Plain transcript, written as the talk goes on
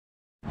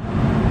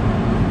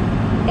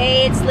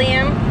Hey, it's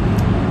Liam.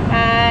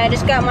 I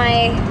just got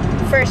my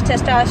first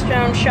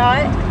testosterone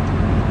shot.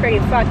 Pretty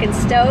fucking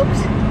stoked.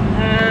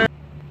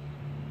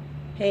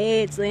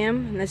 Hey, it's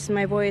Liam, and this is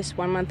my voice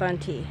 1 month on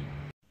T.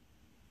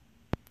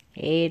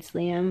 Hey, it's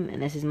Liam,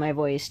 and this is my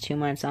voice 2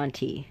 months on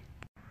T.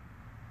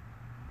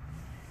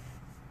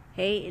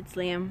 Hey, it's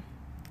Liam.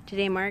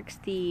 Today marks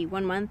the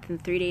 1 month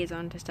and 3 days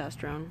on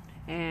testosterone,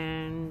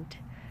 and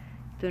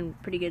it's been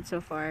pretty good so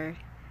far.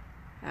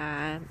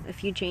 A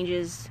few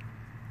changes.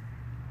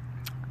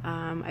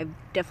 I've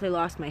definitely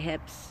lost my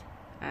hips.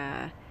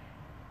 I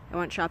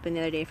went shopping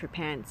the other day for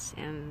pants,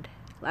 and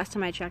last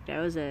time I checked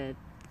I was a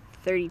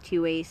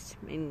 32 waist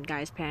in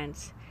guys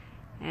pants,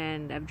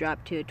 and I've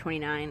dropped to a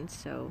 29,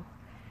 so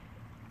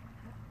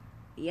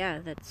yeah,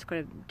 that's quite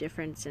a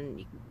difference.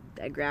 And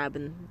I grab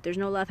and there's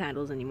no love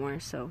handles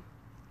anymore, so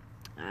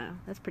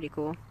that's pretty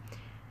cool.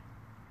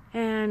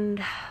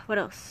 And what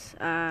else?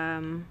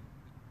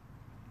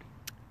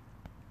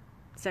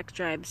 Sex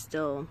drive's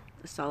still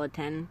a solid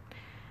 10.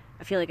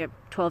 I feel like a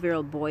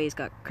 12-year-old boy has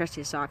got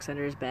crusty socks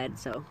under his bed,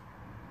 so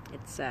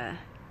it's,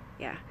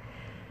 yeah.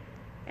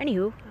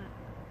 Anywho,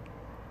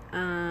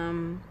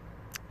 I'm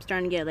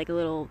starting to get like a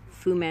little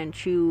Fu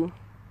Manchu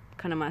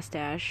kind of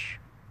mustache.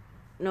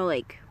 No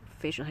like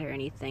facial hair or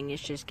anything,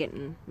 it's just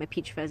getting, my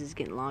peach fuzz is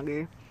getting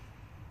longer,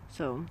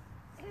 so.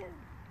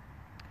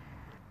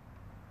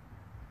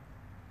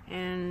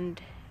 And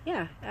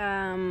yeah,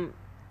 I'm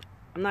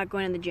not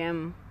going to the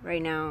gym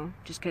right now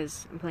just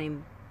because I'm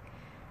playing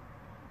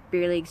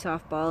beer league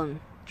softball and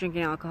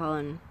drinking alcohol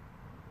and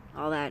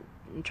all that,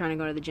 and trying to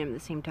go to the gym at the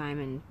same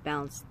time and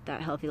balance that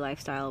healthy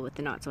lifestyle with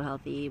the not so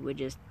healthy would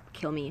just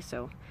kill me.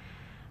 So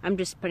I'm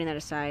just putting that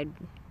aside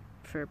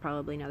for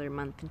probably another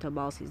month until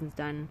ball season's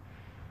done.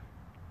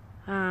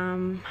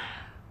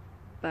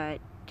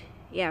 But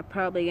yeah,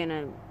 probably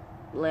gonna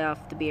lay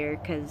off the beer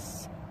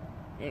because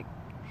it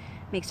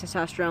makes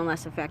testosterone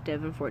less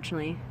effective,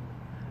 unfortunately.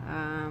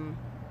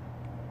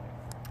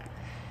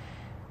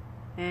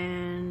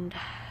 And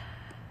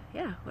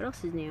yeah, what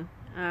else is new?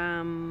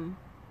 I'm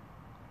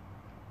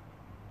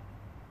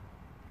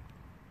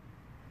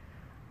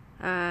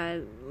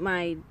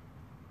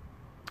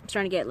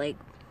starting to get like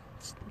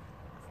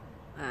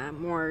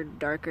more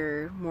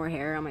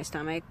hair on my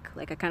stomach.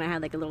 Like I kind of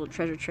had like a little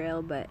treasure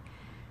trail, but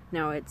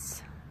now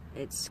it's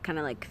kind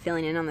of like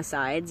filling in on the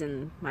sides,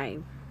 and my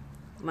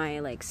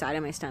like side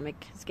of my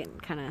stomach is getting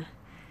kind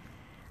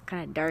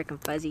of dark and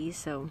fuzzy.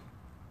 So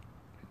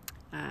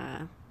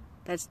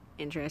that's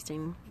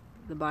interesting.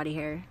 The body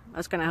hair. I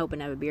was kind of hoping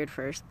to have a beard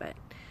first, but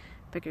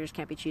pickers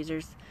can't be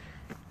choosers.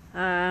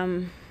 Yeah,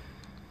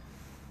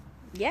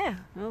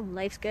 well,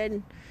 life's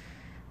good.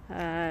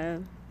 Yeah,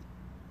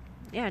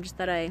 just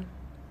thought I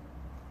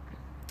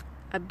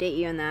update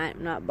you on that.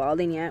 I'm not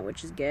balding yet,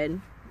 which is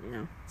good. You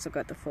know, still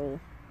got the full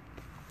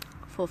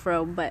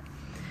fro, but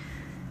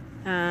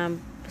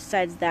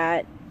besides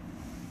that,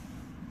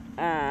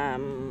 I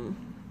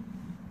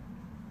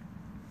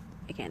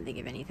can't think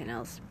of anything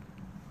else.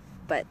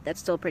 But that's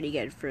still pretty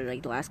good for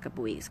like the last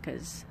couple weeks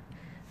because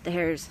the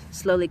hair's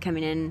slowly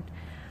coming in.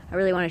 I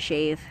really want to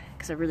shave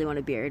because I really want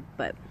a beard,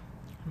 but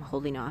I'm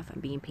holding off. I'm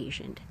being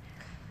patient.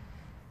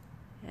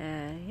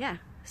 Yeah.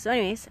 So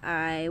anyways,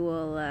 I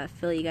will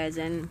fill you guys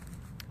in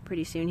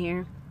pretty soon here.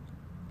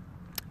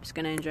 I'm just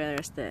going to enjoy the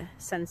rest of the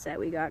sunset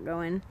we got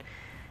going.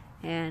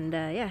 And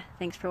yeah,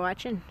 thanks for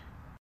watching.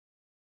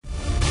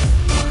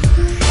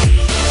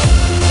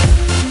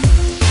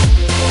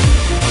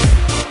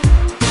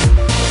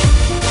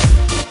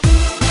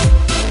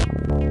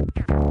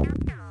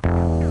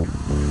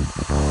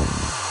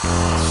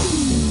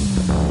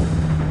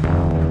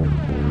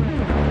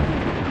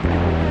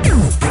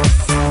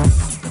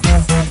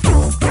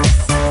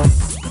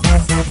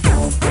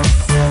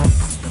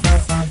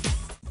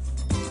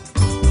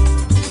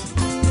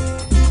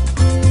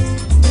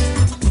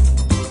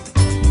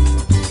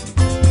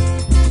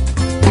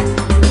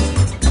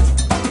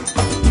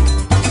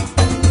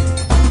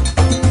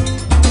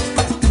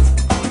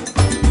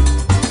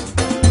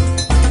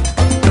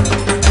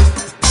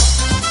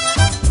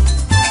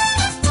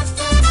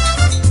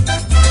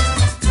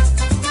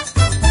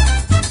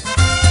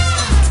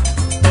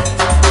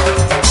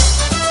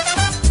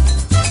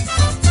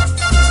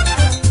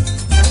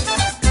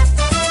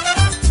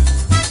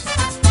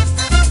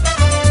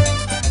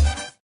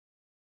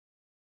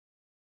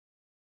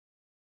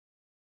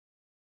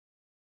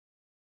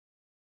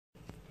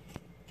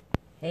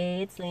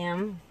 Hey, it's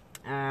Liam.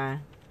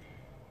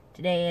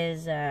 Today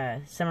is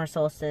summer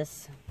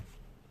solstice,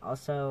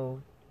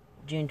 also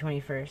June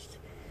 21st,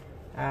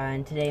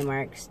 and today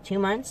marks 2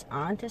 months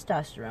on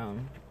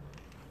testosterone.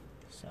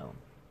 So,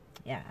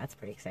 yeah, that's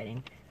pretty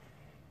exciting.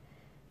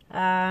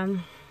 Yeah,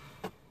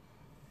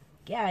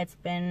 it's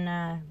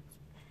been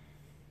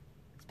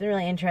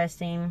really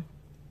interesting.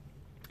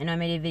 I know I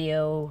made a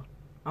video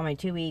on my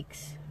 2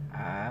 weeks,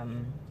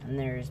 and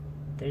there's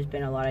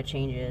been a lot of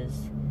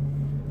changes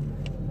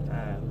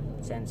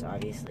since,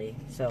 obviously.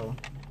 So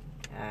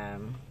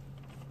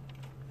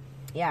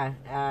yeah,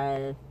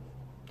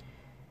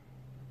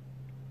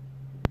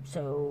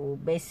 So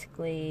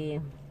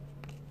basically,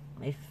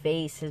 my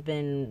face has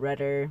been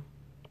redder.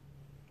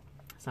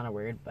 It's not a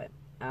word, but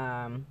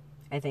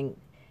I think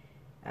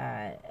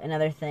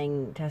another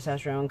thing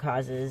testosterone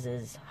causes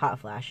is hot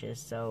flashes.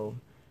 So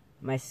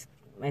my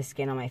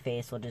skin on my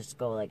face will just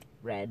go like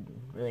red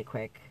really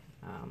quick,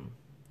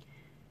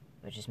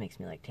 which just makes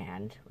me like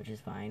tanned, which is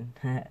fine.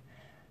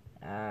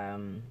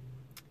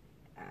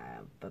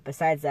 But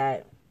besides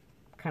that,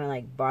 kind of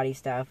like body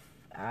stuff,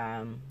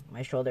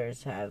 my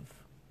shoulders have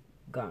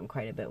gotten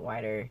quite a bit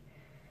wider.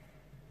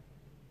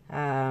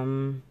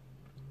 And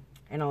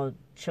I'll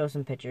show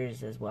some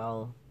pictures as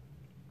well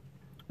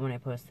when I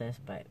post this,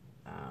 but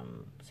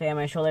so yeah,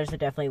 my shoulders have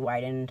definitely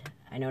widened.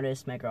 I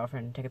noticed my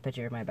girlfriend took a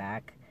picture of my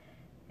back,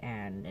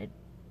 and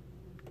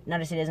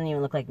notice it doesn't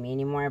even look like me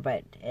anymore,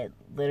 but it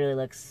literally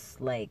looks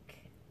like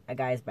a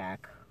guy's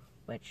back,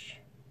 which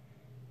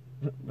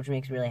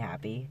makes me really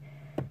happy.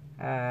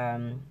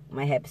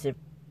 My hips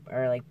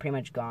are like pretty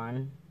much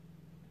gone.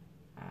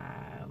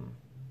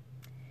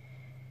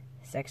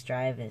 Sex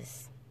drive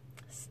is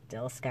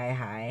still sky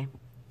high.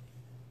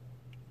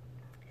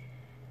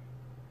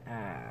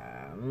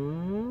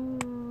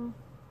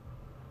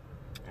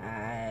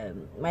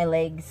 My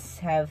legs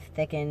have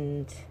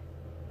thickened,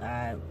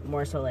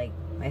 more so like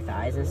my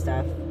thighs and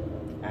stuff,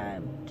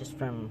 just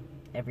from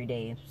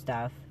everyday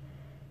stuff.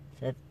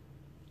 So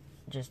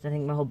I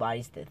think my whole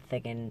body's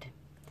thickened.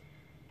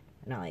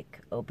 Not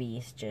like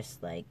obese,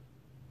 just like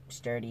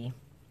sturdy.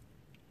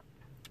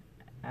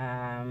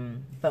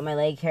 But my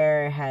leg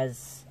hair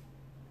has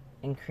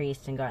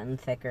increased and gotten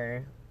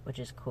thicker, which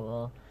is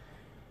cool.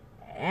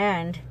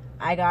 And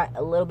I got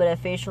a little bit of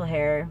facial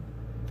hair.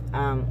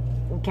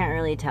 You can't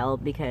really tell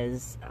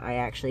because I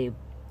actually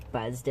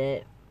buzzed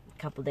it a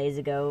couple days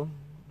ago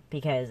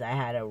because I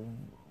had a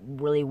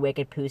really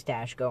wicked poo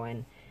stash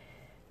going.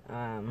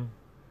 And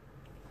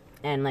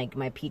like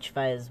my peach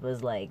fuzz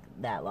was like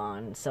that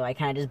long, so I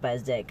kind of just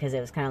buzzed it because it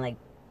was kind of like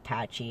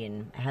patchy,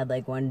 and I had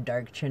like one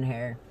dark chin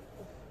hair.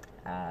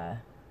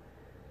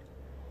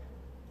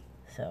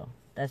 So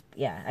that's,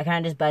 yeah, I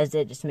kind of just buzzed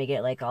it just to make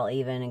it like all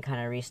even and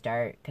kind of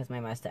restart, because my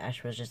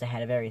mustache was just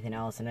ahead of everything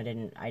else, and I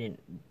didn't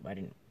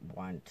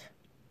want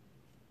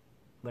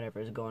whatever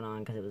was going on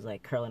because it was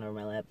like curling over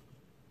my lip.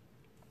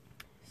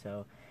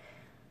 So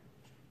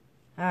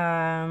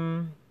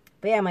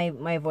but yeah,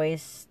 my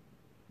voice,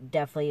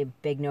 definitely a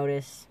big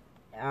notice.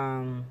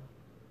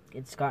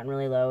 It's gotten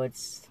really low.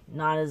 It's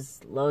not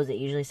as low as it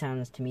usually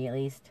sounds to me, at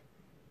least.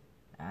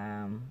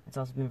 It's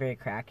also been very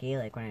cracky,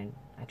 like when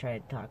I try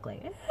to talk,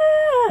 like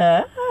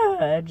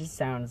it just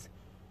sounds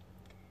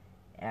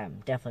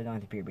definitely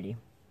going through puberty.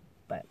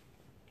 But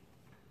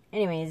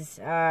anyways,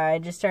 I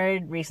just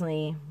started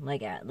recently,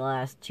 like at the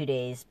last 2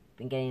 days,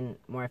 been getting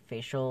more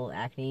facial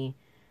acne,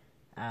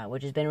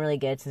 which has been really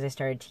good since I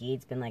started tea.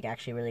 It's been like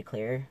actually really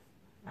clear,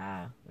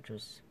 which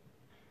was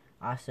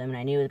awesome, and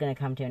I knew it was going to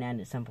come to an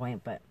end at some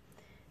point, but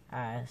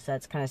so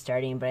that's kind of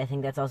starting. But I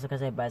think that's also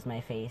because I buzzed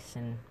my face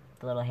and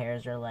the little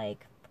hairs are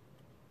like,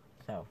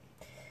 so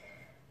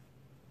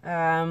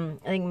I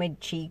think my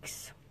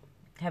cheeks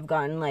have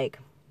gotten like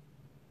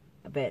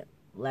a bit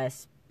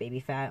less baby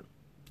fat,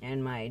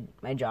 and my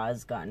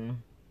jaw's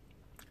gotten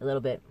a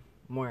little bit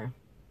more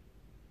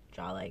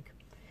jaw-like.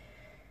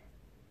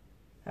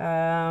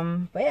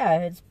 But yeah,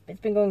 it's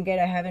been going good.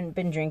 I haven't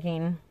been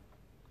drinking.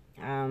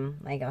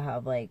 Like I'll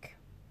have like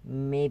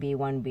maybe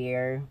one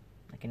beer,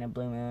 like in a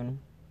blue moon,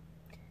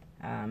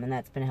 and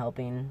that's been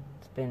helping.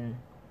 It's been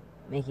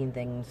making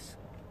things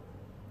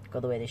go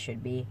the way they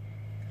should be.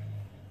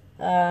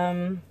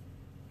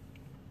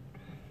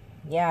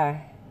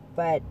 Yeah,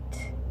 but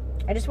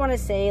I just want to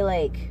say,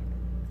 like,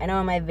 I know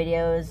in my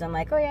videos I'm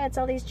like, oh yeah, it's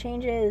all these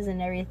changes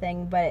and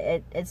everything,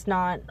 but it's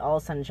not all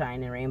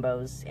sunshine and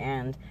rainbows.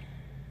 And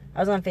I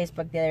was on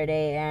Facebook the other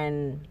day,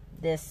 and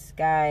this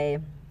guy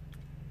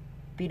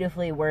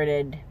beautifully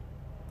worded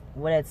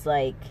what it's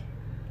like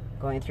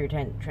going through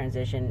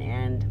transition,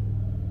 and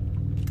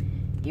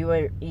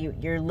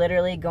you're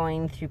literally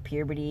going through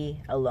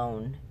puberty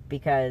alone,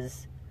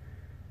 because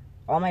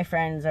all my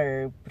friends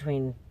are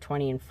between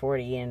 20 and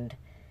 40, and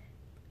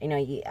you know,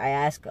 I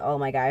ask all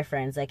my guy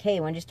friends, like, hey,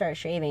 when did you start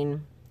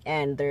shaving?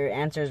 And their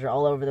answers are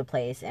all over the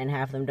place, and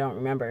half of them don't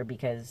remember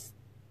because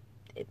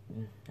it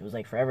was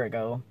like forever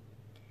ago.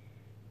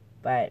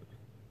 But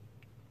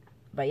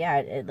yeah,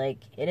 it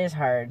is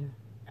hard,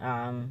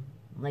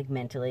 like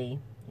mentally,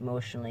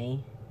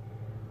 emotionally,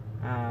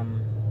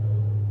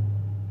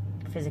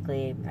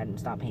 physically.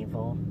 It's not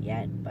painful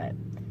yet, but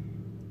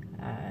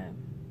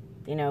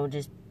you know,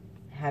 just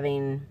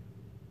having,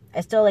 I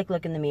still like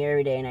look in the mirror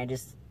every day, and I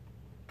just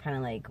kind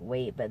of like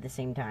wait, but at the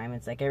same time,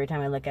 it's like every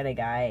time I look at a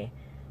guy,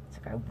 it's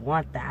like I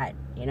want that,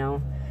 you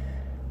know.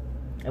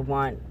 I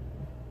want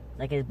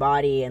like his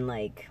body, and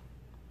like,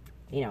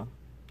 you know,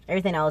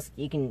 everything else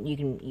you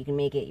can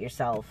make it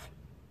yourself,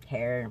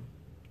 hair,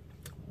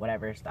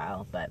 whatever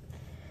style. But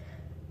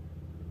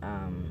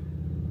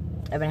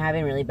I've been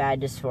having really bad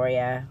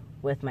dysphoria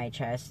with my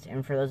chest,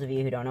 and for those of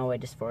you who don't know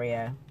what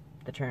dysphoria,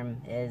 the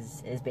term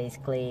is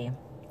basically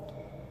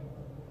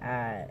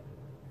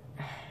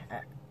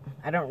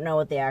I don't know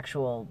what the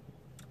actual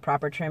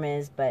proper term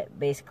is, but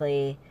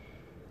basically,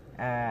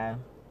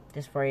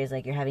 dysphoria is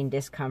like you're having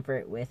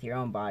discomfort with your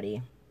own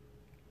body.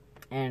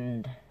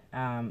 And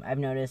I've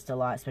noticed a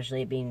lot,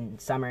 especially it being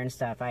summer and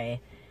stuff.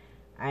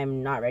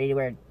 I'm not ready to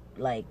wear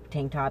like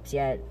tank tops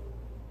yet,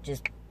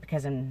 just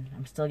because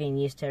I'm still getting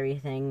used to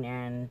everything.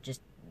 And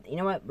just, you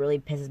know what really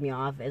pisses me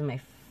off is my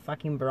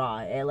fucking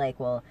bra.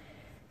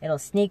 It'll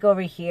sneak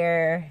over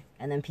here,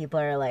 and then people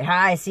are like,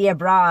 "Hi, I see a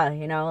bra,"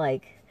 you know,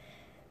 like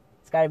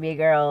it's got to be a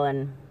girl.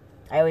 And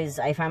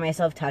I find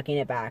myself tucking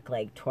it back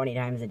like 20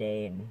 times a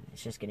day, and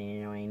it's just getting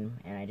annoying.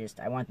 And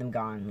I want them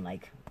gone.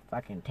 Like,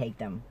 fucking take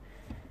them,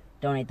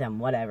 donate them,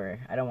 whatever.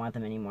 I don't want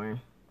them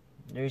anymore.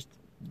 They're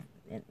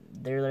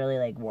literally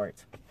like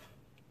warts.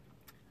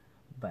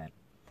 But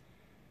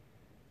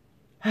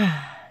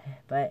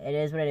it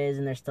is what it is,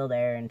 and they're still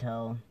there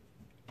until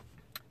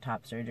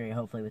top surgery,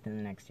 hopefully within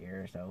the next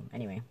year or so.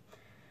 Anyway,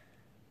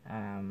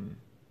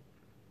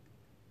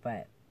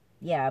 but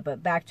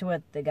back to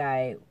what the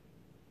guy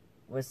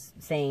was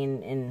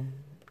saying in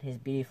his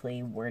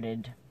beautifully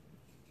worded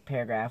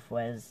paragraph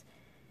was,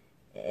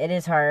 it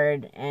is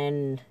hard,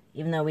 and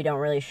even though we don't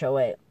really show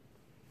it,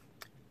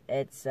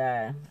 it's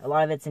a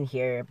lot of it's in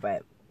here,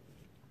 but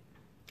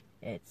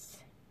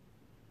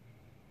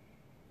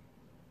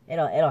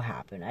it'll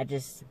happen. I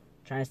just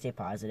trying to stay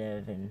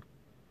positive, and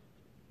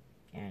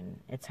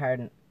it's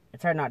hard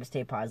not to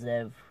stay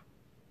positive,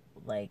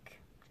 like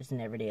just in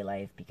everyday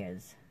life,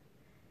 because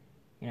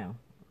you know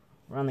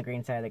we're on the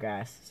green side of the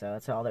grass, so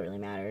that's all that really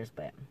matters.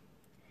 But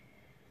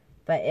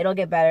it'll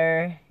get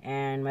better,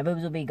 and my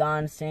boobs will be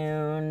gone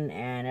soon,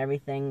 and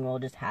everything will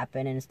just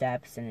happen in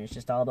steps, and it's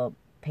just all about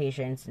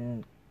patience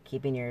and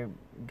keeping your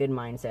good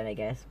mindset, I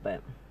guess.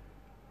 But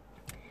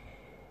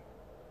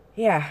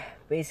yeah,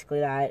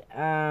 basically that.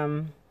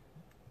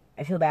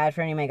 I feel bad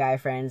for any of my guy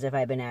friends if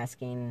I've been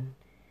asking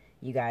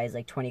you guys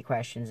like 20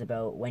 questions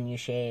about when you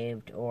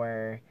shaved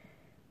or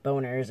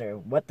boners or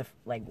what the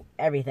like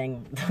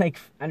everything like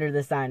under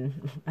the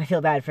sun. I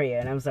feel bad for you,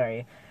 and I'm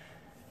sorry.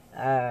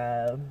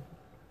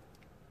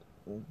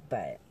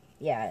 But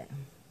yeah,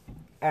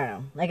 I don't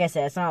know. Like I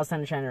said, it's not all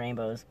sunshine and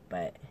rainbows,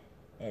 but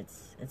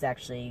it's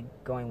actually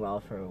going well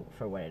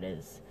for what it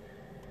is.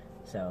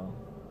 So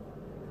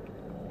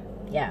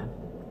yeah.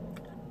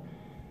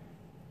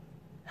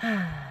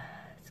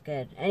 It's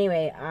good.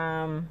 Anyway,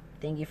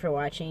 thank you for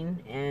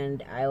watching,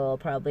 and I will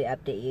probably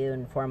update you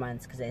in 4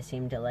 months, because I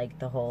seem to like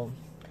the whole,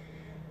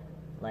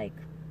 like,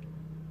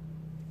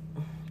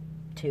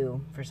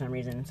 2 for some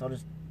reason, so I'll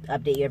just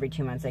update you every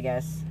 2 months, I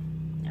guess.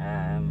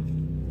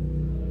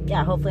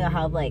 Yeah, hopefully I'll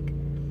have, like,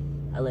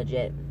 a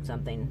legit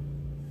something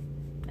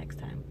next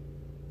time,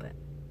 but,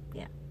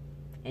 yeah.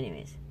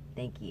 Anyways,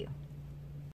 thank you.